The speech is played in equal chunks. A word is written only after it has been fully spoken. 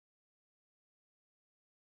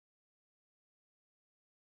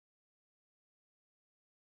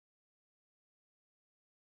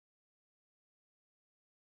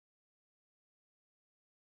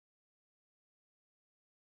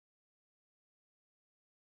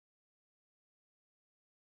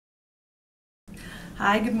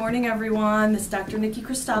Hi, good morning everyone. This is Dr. Niki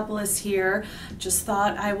Christopoulos here. Just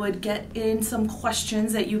thought I would get in some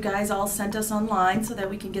questions that you guys all sent us online so that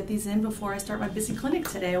we can get these in before I start my busy clinic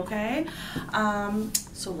today, okay?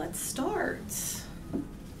 So let's start.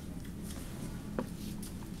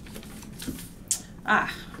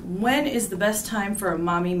 When is the best time for a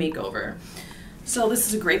mommy makeover? So this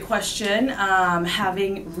is a great question.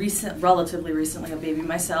 Having relatively recently a baby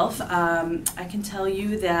myself, I can tell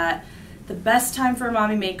you that the best time for a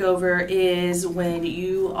mommy makeover is when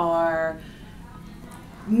you are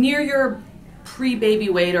near your pre-baby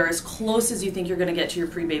weight or as close as you think you're going to get to your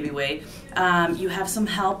pre-baby weight. You have some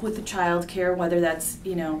help with the child care, whether that's,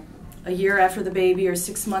 a year after the baby or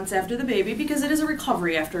 6 months after the baby, because it is a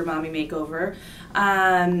recovery after a mommy makeover.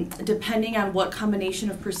 Depending on what combination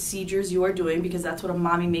of procedures you are doing, because that's what a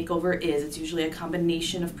mommy makeover is. It's usually a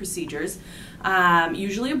combination of procedures.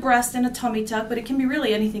 Usually a breast and a tummy tuck, but it can be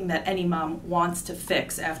really anything that any mom wants to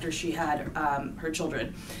fix after she had her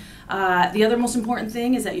children. The other most important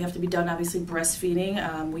thing is that you have to be done, obviously,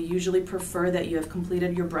 breastfeeding. We usually prefer that you have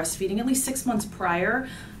completed your breastfeeding at least 6 months prior.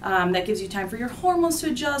 That gives you time for your hormones to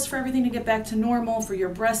adjust, for everything to get back to normal, for your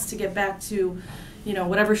breasts to get back to,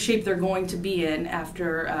 whatever shape they're going to be in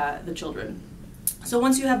after the children. So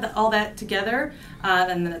once you have all that together,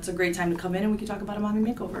 then it's a great time to come in and we can talk about a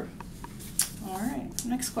mommy makeover. All right,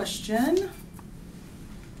 next question.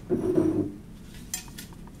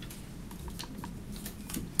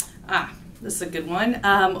 This is a good one.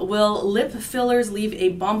 Will lip fillers leave a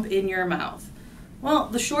bump in your mouth? Well,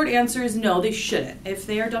 the short answer is no, they shouldn't. If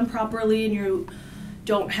they are done properly and you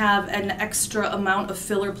don't have an extra amount of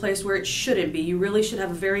filler placed where it shouldn't be, you really should have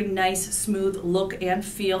a very nice, smooth look and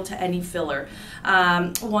feel to any filler.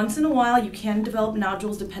 Once in a while, you can develop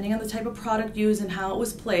nodules depending on the type of product used and how it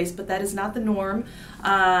was placed, but that is not the norm.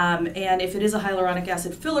 And if it is a hyaluronic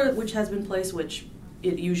acid filler, which has been placed, which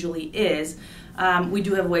it usually is, we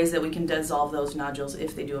do have ways that we can dissolve those nodules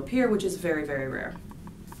if they do appear, which is very, very rare.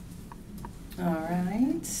 All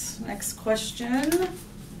right, next question.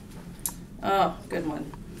 Oh, good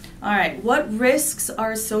one. All right, what risks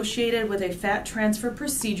are associated with a fat transfer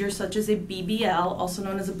procedure such as a BBL, also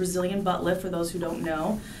known as a Brazilian butt lift for those who don't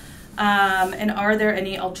know? And are there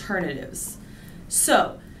any alternatives?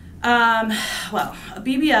 So, well, a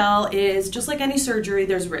BBL is just like any surgery,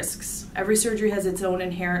 there's risks. Every surgery has its own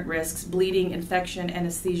inherent risks: bleeding, infection,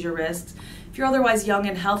 anesthesia risks. If you're otherwise young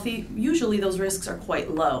and healthy, usually those risks are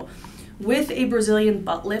quite low. With a Brazilian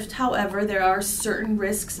butt lift, however, there are certain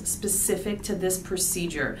risks specific to this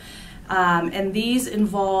procedure. And these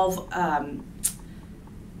involve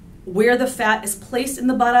where the fat is placed in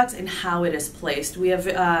the buttocks and how it is placed. We have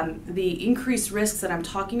the increased risks that I'm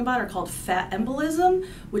talking about are called fat embolism,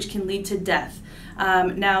 which can lead to death.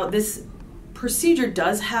 Now, this procedure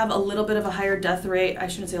does have a little bit of a higher death rate. I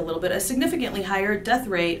shouldn't say a little bit, a significantly higher death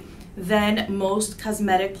rate than most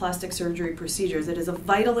cosmetic plastic surgery procedures. It is of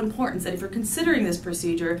vital importance that if you're considering this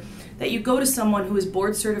procedure, that you go to someone who is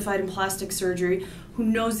board certified in plastic surgery, who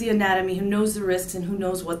knows the anatomy, who knows the risks, and who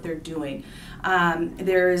knows what they're doing.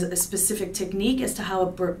 There is a specific technique as to how a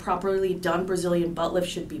properly done Brazilian butt lift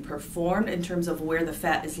should be performed in terms of where the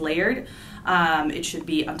fat is layered. It should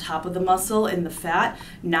be on top of the muscle in the fat,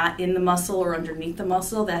 not in the muscle or underneath the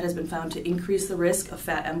muscle. That has been found to increase the risk of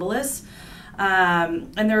fat embolus.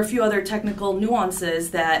 And there are a few other technical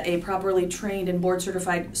nuances that a properly trained and board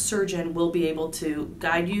certified surgeon will be able to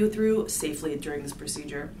guide you through safely during this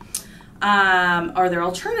procedure. Are there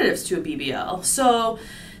alternatives to a BBL? So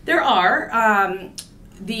there are.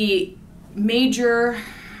 The major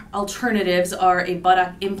alternatives are a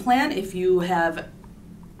buttock implant if you have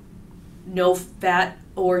no fat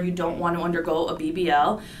or you don't want to undergo a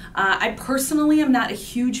BBL. I personally am not a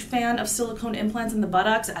huge fan of silicone implants in the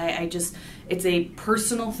buttocks. It's a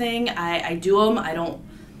personal thing. I do them. I don't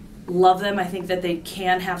love them. I think that they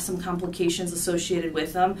can have some complications associated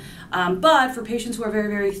with them. But for patients who are very,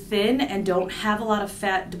 very thin and don't have a lot of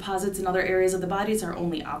fat deposits in other areas of the body, it's our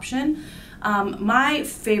only option. My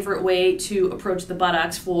favorite way to approach the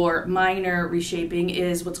buttocks for minor reshaping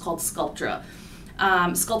is what's called Sculptra.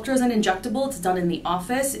 Sculptra is an injectable. It's done in the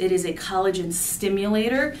office. It is a collagen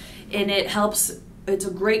stimulator, and it helps. It's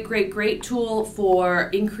a great, great, great tool for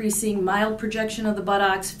increasing mild projection of the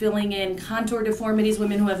buttocks, filling in contour deformities,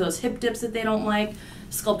 women who have those hip dips that they don't like.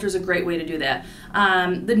 Sculptra is a great way to do that.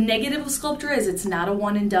 The negative of Sculptra is it's not a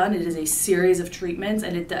one and done. It is a series of treatments,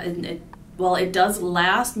 and while it does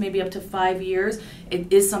last maybe up to 5 years,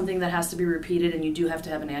 it is something that has to be repeated, and you do have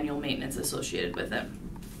to have an annual maintenance associated with it.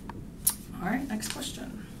 All right, next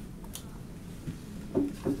question.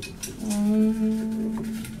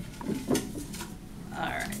 All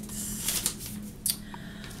right.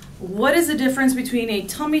 what is the difference between a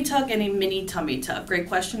tummy tuck and a mini tummy tuck? Great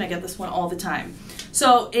question. I get this one all the time.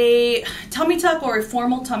 So a tummy tuck or a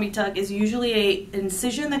formal tummy tuck is usually an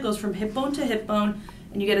incision that goes from hip bone to hip bone,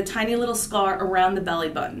 and you get a tiny little scar around the belly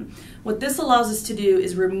button. What this allows us to do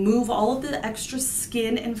is remove all of the extra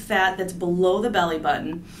skin and fat that's below the belly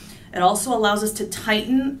button. It also allows us to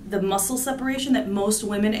tighten the muscle separation that most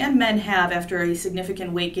women and men have after a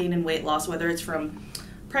significant weight gain and weight loss, whether it's from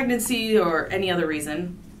pregnancy or any other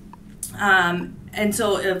reason. And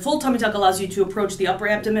so a full tummy tuck allows you to approach the upper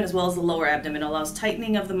abdomen as well as the lower abdomen. It allows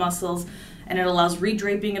tightening of the muscles, and it allows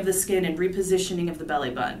redraping of the skin and repositioning of the belly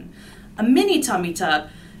button. A mini tummy tuck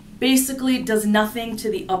basically does nothing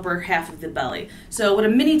to the upper half of the belly. So what a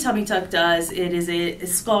mini tummy tuck does, it is a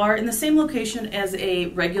scar in the same location as a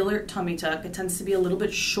regular tummy tuck. It tends to be a little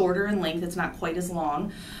bit shorter in length. It's not quite as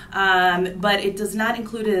long, but it does not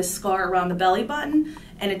include a scar around the belly button,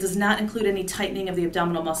 and it does not include any tightening of the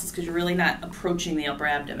abdominal muscles because you're really not approaching the upper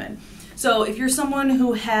abdomen. So if you're someone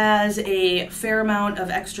who has a fair amount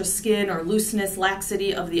of extra skin or looseness,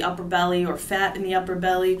 laxity of the upper belly or fat in the upper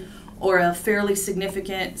belly, or a fairly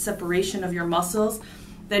significant separation of your muscles,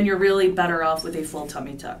 then you're really better off with a full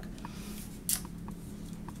tummy tuck.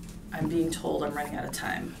 I'm being told I'm running out of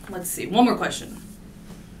time. Let's see, one more question.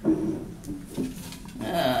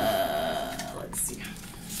 Let's see.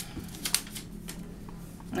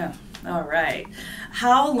 Oh, all right.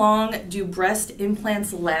 How long do breast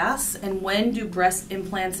implants last, and when do breast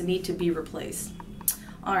implants need to be replaced?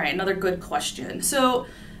 All right, another good question. So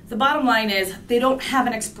the bottom line is they don't have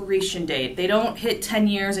an expiration date. They don't hit 10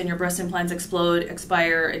 years and your breast implants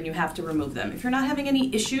expire, and you have to remove them. If you're not having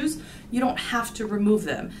any issues, you don't have to remove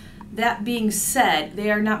them. That being said, they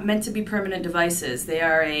are not meant to be permanent devices. They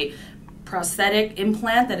are a prosthetic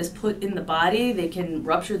implant that is put in the body. They can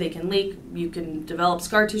rupture, they can leak, you can develop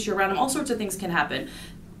scar tissue around them, all sorts of things can happen.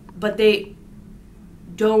 But they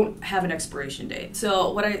don't have an expiration date.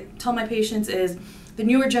 So what I tell my patients is, the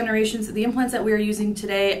newer generations, the implants that we are using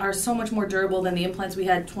today are so much more durable than the implants we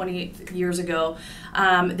had 20 years ago.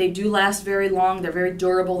 They do last very long, they're very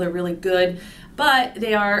durable, they're really good, but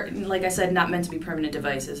they are, like I said, not meant to be permanent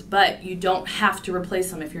devices. But you don't have to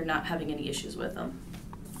replace them if you're not having any issues with them.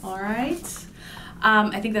 All right.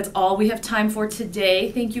 I think that's all we have time for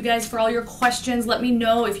today. Thank you guys for all your questions. Let me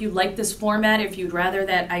know if you like this format, if you'd rather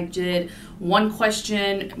that I did one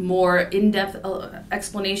question, more in-depth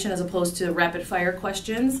explanation as opposed to rapid fire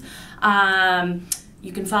questions.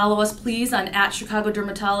 You can follow us please on @Chicago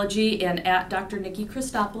Dermatology and @Dr. Niki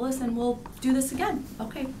Christopoulos, and we'll do this again.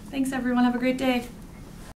 Okay, thanks everyone. Have a great day.